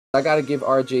I got to give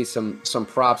RJ some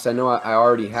props. I know I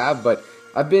already have, but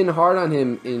I've been hard on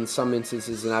him in some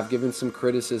instances, and I've given some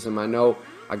criticism. I know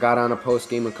I got on a post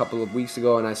game a couple of weeks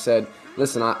ago, and I said,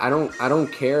 "Listen, I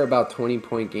don't care about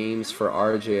 20-point games for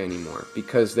RJ anymore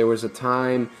because there was a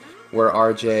time where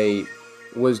RJ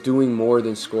was doing more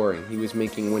than scoring. He was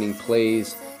making winning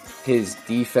plays. His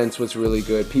defense was really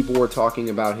good. People were talking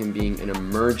about him being an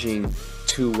emerging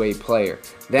two-way player.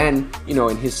 Then,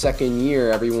 in his second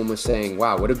year, everyone was saying,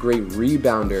 wow, what a great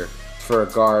rebounder for a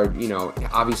guard.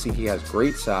 Obviously he has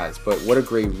great size, but what a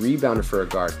great rebounder for a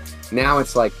guard. Now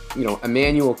it's like,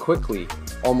 Emmanuel quickly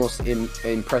almost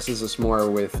impresses us more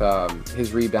with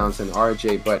his rebounds than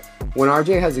RJ. But when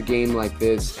RJ has a game like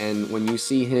this, and when you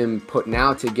see him put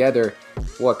now together,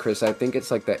 what, Chris? I think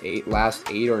it's like the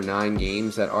last 8 or 9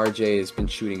 games that RJ has been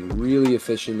shooting really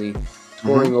efficiently,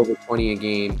 scoring over 20 a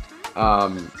game.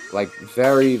 Like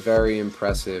very, very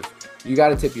impressive. You got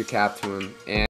to tip your cap to him. And